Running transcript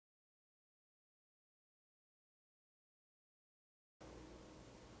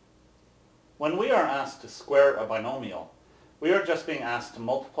When we are asked to square a binomial, we are just being asked to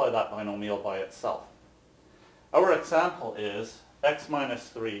multiply that binomial by itself. Our example is x minus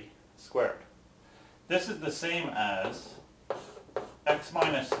 3 squared. This is the same as x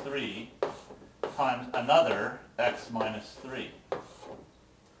minus 3 times another x minus 3.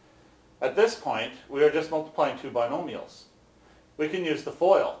 At this point, we are just multiplying two binomials. We can use the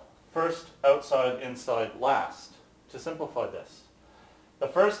FOIL, first, outside, inside, last, to simplify this. The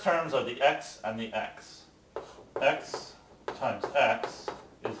first terms are the x and the x. X times x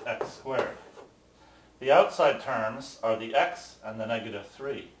is x squared. The outside terms are the x and the negative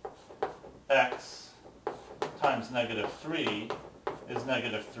 3. X times negative 3 is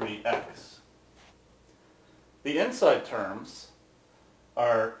negative 3x. The inside terms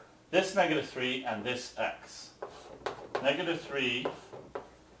are this negative 3 and this x. Negative 3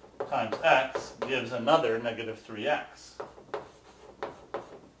 times x gives another negative 3x.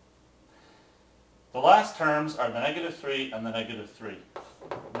 The last terms are the negative 3 and the negative 3.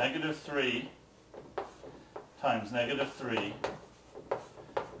 Negative 3 times negative 3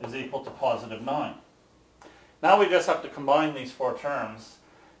 is equal to positive 9. Now we just have to combine these four terms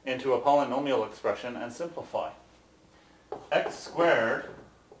into a polynomial expression and simplify. X squared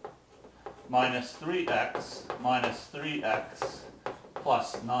minus 3x minus 3x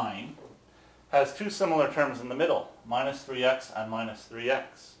plus 9 has two similar terms in the middle, minus 3x and minus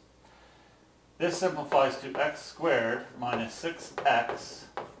 3x. This simplifies to x squared minus 6x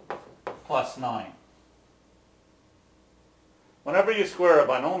plus 9. Whenever you square a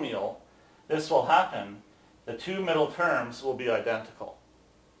binomial, this will happen. The two middle terms will be identical.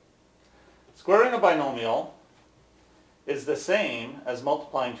 Squaring a binomial is the same as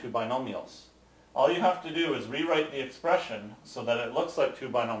multiplying two binomials. All you have to do is rewrite the expression so that it looks like two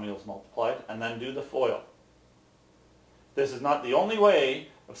binomials multiplied, and then do the FOIL. This is not the only way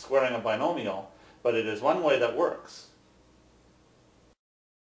of squaring a binomial, but it is one way that works.